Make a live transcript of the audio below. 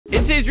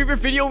In today's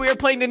Rebirth video, we are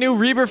playing the new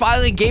Rebirth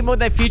Island game mode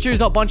that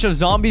features a bunch of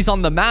zombies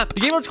on the map. The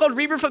game mode's called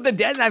Rebirth of the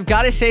Dead, and I've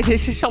got to say,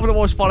 this is some of the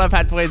most fun I've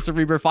had playing some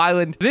Rebirth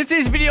Island. In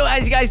today's video,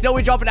 as you guys know,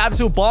 we drop an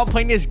absolute bomb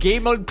playing this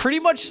game mode, pretty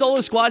much solo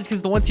squads,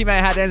 because the one team I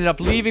had ended up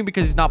leaving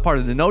because he's not part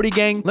of the Noti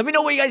gang. Let me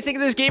know what you guys think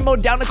of this game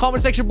mode down in the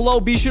comment section below.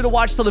 Be sure to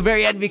watch till the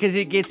very end because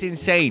it gets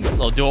insane.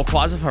 Little dual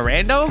quads with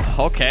Harando.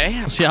 Okay,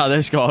 we'll see how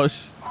this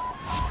goes.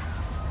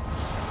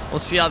 We'll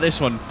see how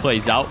this one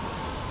plays out.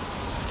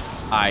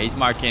 All right, he's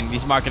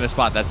marking a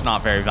spot that's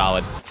not very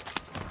valid.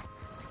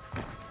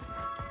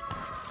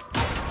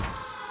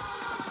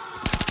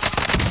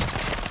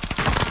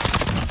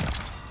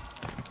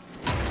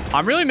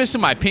 I'm really missing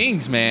my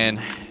pings,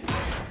 man.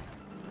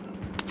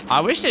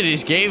 I wish they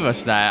just gave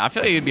us that. I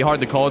feel like it'd be hard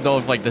to call though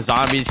if like the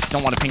zombies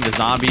don't want to ping the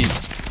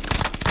zombies.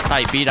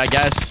 Tight beat, I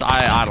guess.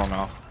 I don't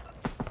know.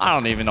 I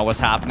don't even know what's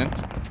happening.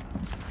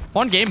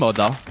 Fun game mode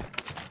though.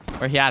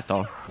 Where he at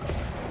though?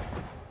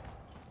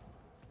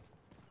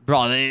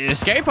 Bro, the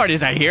scary part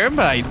is I hear him,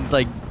 but I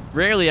like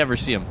rarely ever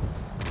see him.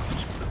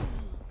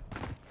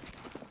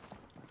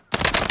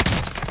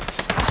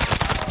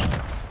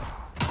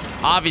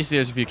 Obviously,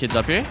 there's a few kids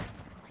up here.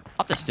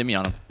 I'll have to stimmy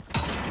on him.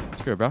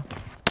 Screw it, bro.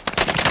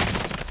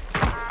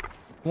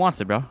 Who wants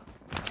it, bro?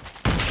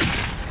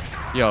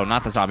 Yo,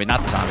 not the zombie,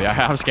 not the zombie.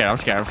 I'm scared, I'm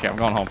scared, I'm scared. I'm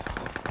going home.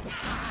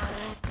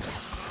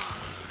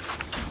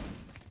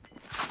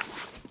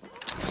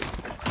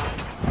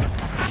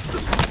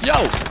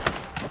 Yo!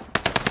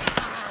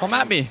 Come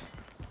at me.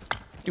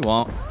 You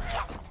won't.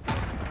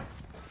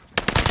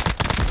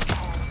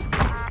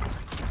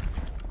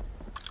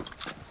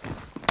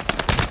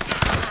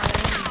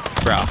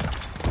 Bro.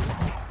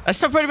 That's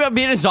so funny about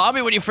being a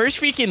zombie when you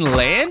first freaking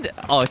land.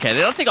 Oh, okay,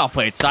 they don't take off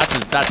plates. So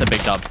that's a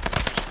big dub.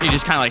 You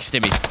just kind of like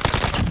stimmy.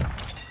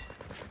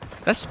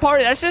 That's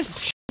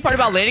just part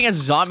about landing as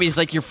a zombie is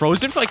like you're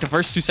frozen for like the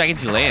first 2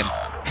 seconds you land.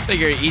 I think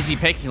you're an easy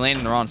pick if you land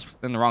in the wrong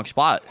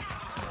spot.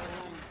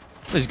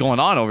 What is going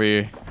on over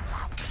here?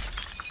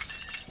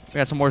 We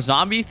got some more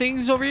zombie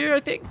things over here, I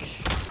think.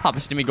 Pop a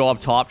stimmy, go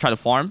up top, try to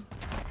farm.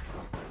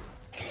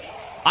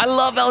 I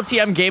love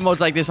LTM game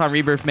modes like this on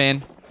Rebirth,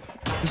 man.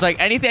 It's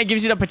like anything that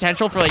gives you the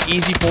potential for like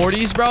easy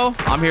 40s, bro.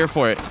 I'm here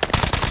for it.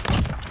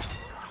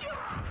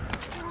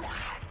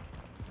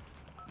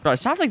 Bro, it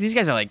sounds like these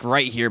guys are like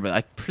right here, but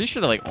I'm pretty sure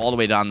they're like all the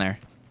way down there.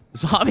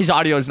 Zombie's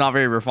audio is not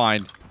very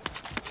refined.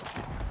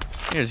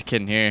 There's a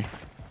kid in here.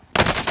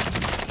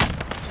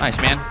 Nice,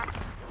 man.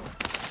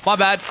 My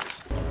bad.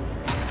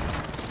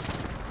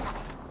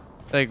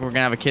 I think we're gonna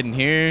have a kid in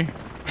here.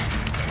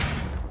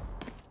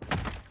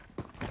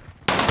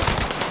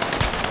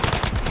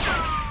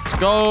 Let's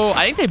go.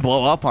 I think they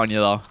blow up on you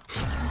though.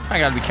 I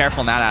gotta be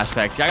careful in that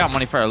aspect. I got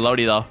money for a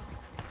loadie though.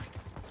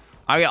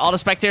 I got all the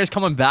spectators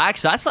coming back,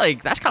 so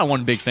that's kind of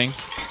one big thing.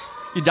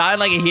 You die in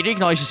like a heater, you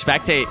can always just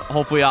spectate.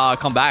 Hopefully,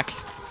 come back.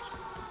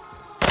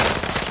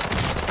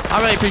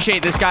 I really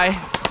appreciate this guy.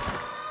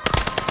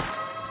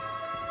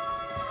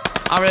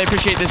 I don't really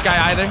appreciate this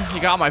guy either. You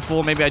got my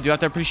fool. Maybe I do have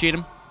to appreciate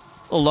him.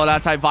 Little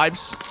loadout type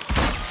vibes.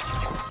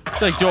 I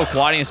feel like dual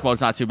quadding in mode's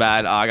not too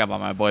bad. I got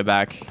my boy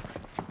back.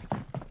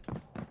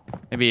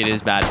 Maybe it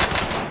is bad.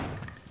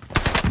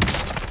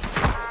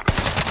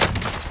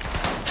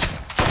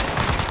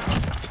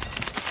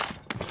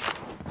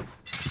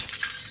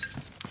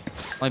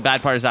 Only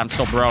bad part is that I'm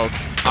still broke.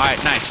 All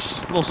right, nice.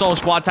 Little solo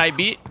squad type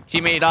beat.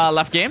 Teammate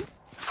left game.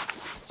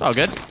 It's all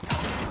good.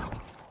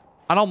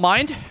 I don't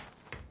mind.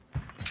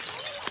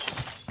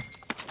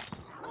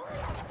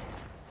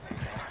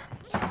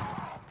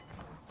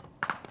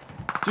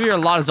 Do hear a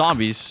lot of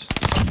zombies.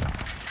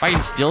 If I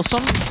can steal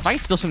some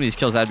of these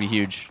kills, that'd be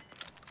huge.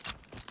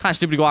 Kind of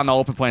stupid to go out in the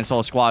open playing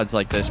solo squads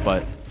like this,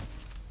 but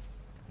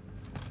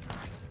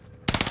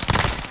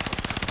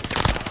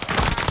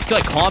I feel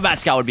like Combat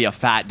Scout would be a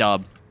fat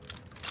dub.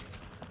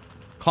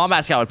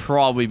 Combat Scout would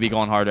probably be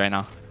going hard right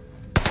now.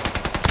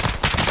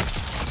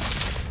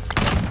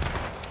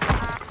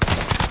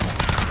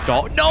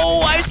 Go.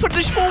 No, I just put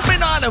the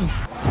movement on him.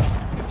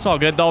 It's all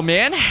good though,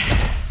 man. 2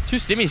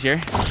 stimmies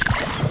here.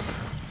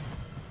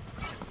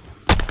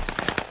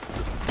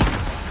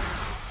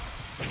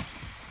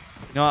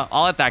 You know what?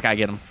 I'll let that guy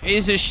get him.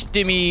 Is a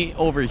stimmy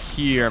over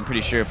here, I'm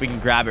pretty sure. If we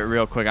can grab it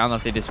real quick. I don't know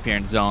if they disappear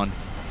in zone.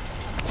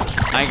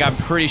 I'm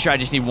pretty sure I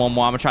just need one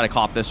more. I'm gonna try to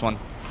cop this one.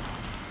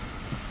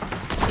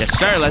 Yes,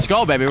 sir. Let's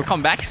go, baby. We're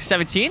coming back.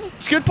 17.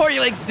 It's a good part. I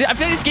feel like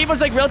this game was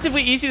like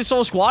relatively easy to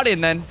solo squad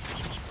in, then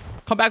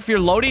come back for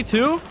your loadie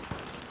too.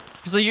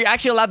 Because like, you're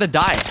actually allowed to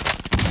die.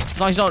 As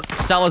long as you don't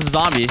sell as a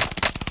zombie.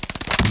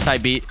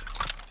 Type beat.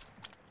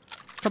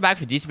 Come back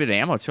for decent bit of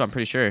ammo too, I'm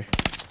pretty sure.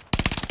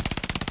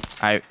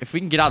 Alright, if we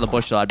can get out of the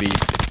bush, though, that'd be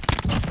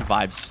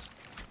vibes. I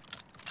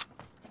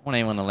don't want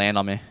anyone to land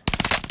on me.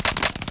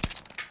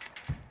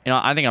 You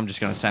know, I think I'm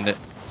just gonna send it.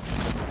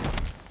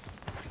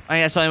 I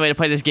think that's the only way to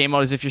play this game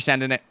mode is if you're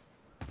sending it.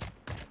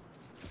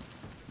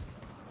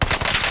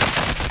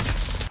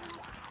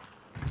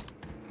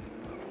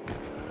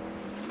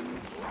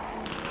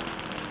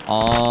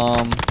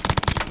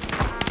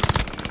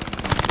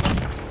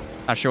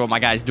 Not sure what my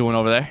guy's doing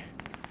over there.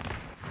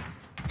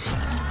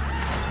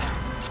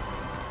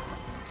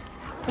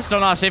 Just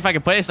don't know how safe I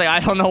can play this. Like, I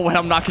don't know when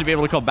I'm not gonna be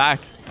able to come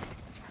back.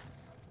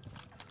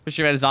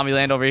 Especially if I had a zombie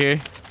land over here.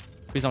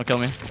 Please don't kill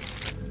me.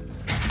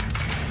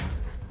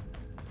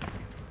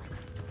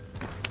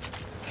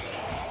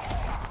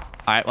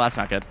 Alright, well, that's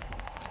not good.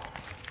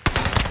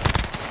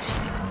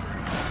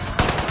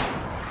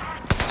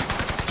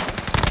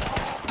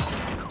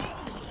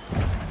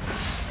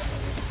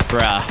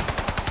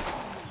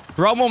 Bruh.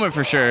 Bro moment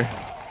for sure.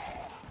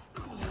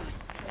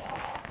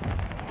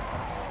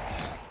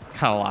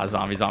 Got a lot of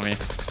zombies on me.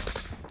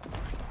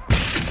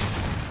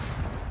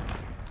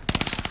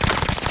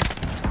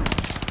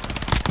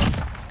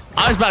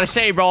 I was about to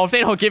say, bro, if they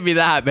don't give me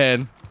that,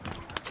 man.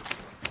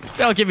 If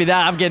they don't give me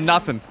that, I'm getting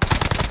nothing.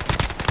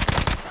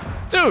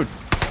 Dude.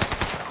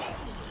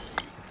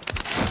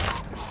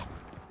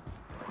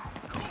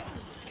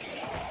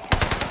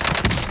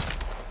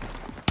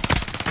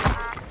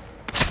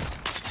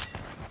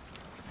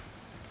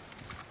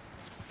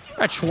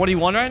 We're at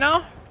 21 right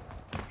now.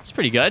 It's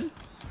pretty good.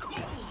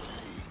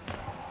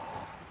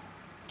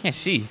 Can't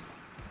see.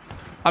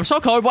 I'm so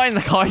colorblind in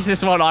the colors.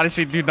 This one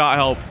honestly do not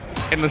help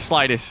in the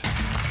slightest.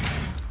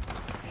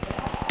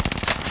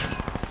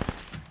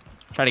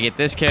 Try to get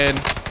this kid.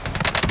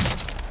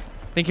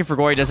 Thank you for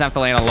Gory. Doesn't have to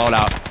land on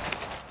loadout.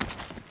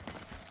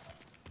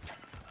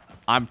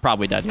 I'm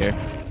probably dead here.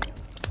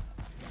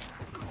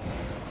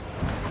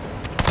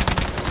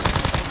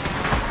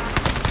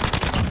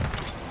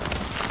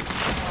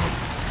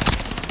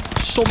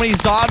 So many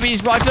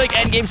zombies, bro. I feel like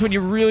end games when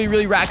you really,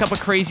 really rack up a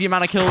crazy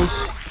amount of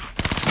kills.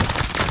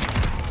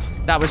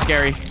 That was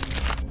scary.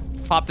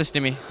 Pop the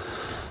stimmy.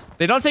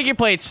 They don't take your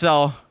plates,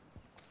 so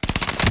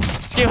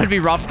this game would be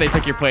rough if they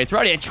took your plates. We're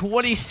already at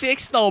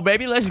 26, though,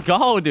 baby. Let's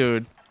go,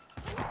 dude.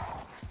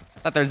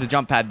 Thought there's a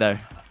jump pad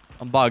there.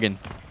 I'm bugging.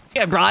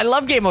 Yeah, bro. I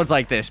love game modes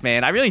like this,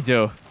 man. I really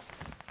do.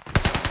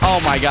 Oh,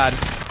 my God.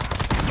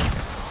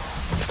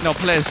 No,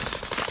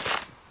 please.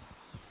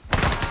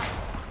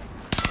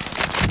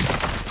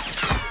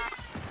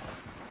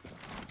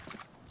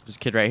 There's a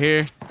kid right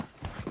here.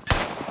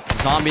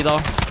 Zombie, though.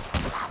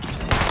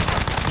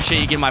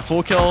 Appreciate you getting my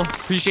full kill.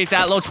 Appreciate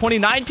that. Low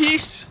 29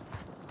 piece.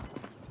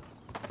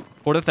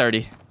 4 to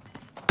 30.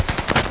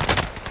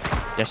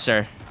 Yes,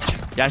 sir.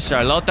 Yes,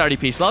 sir. Low 30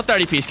 piece. Low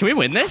 30 piece. Can we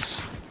win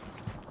this?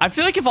 I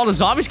feel like if all the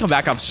zombies come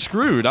back, I'm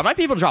screwed. I might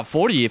be able to drop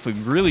 40 if we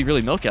really,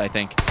 really milk it, I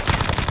think.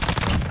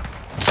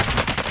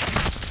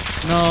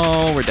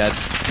 No, we're dead.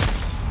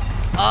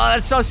 Oh,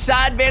 that's so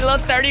sad, man. Low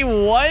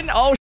 31.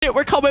 Oh, shit.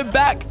 We're coming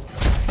back.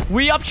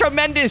 We up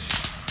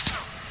tremendous.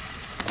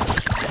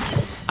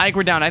 I think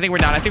we're down. I think we're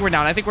down. I think we're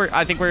down. I think we're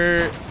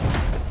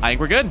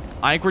good.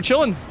 I think we're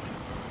chilling.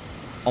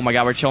 Oh my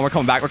God, we're chilling. We're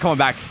coming back. We're coming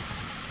back.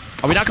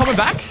 Are we not coming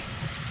back?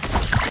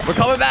 We're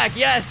coming back.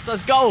 Yes,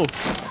 let's go.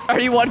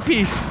 31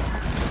 piece.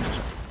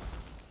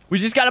 We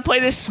just gotta play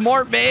this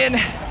smart, man.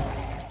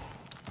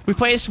 We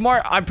play it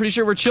smart. I'm pretty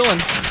sure we're chilling.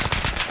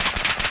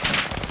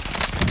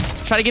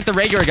 Try to get the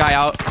regular guy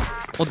out.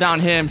 We'll down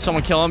him.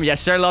 Someone kill him. Yes,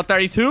 sir. Level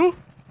 32.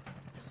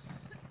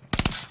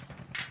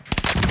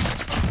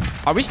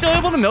 Are we still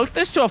able to milk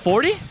this to a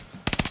 40?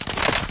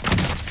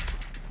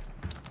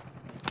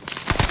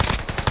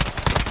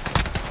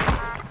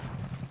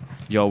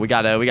 Yo, we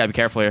gotta be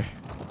careful here.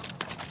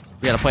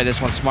 We gotta play this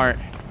one smart.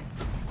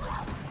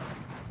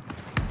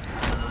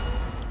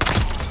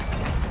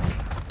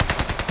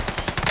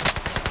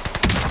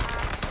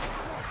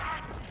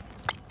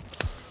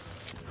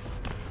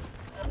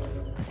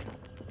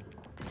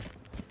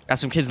 Got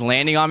some kids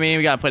landing on me.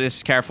 We gotta play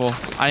this careful.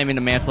 I didn't mean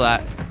to mantle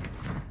that.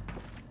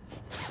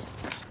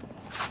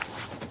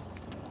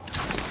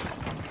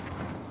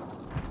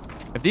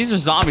 If these are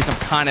zombies, I'm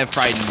kind of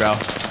frightened, bro.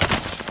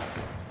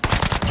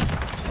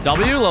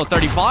 W, low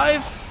 35.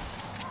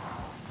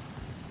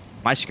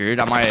 Am I screwed?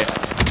 I'm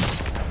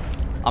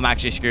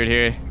actually screwed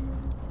here.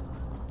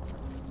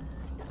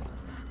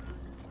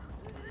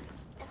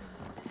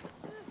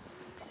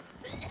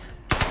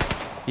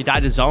 He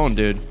died to zone,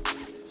 dude.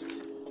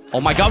 Oh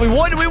my God, we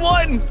won! We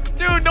won!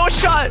 Dude, no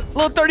shot!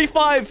 Low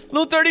 35.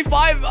 Low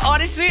 35.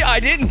 Honestly,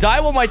 I didn't die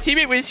while my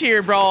teammate was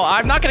here, bro.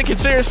 I'm not gonna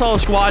consider solo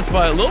squads,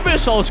 but a little bit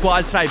of solo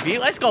squads type beat.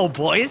 Let's go,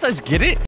 boys. Let's get it.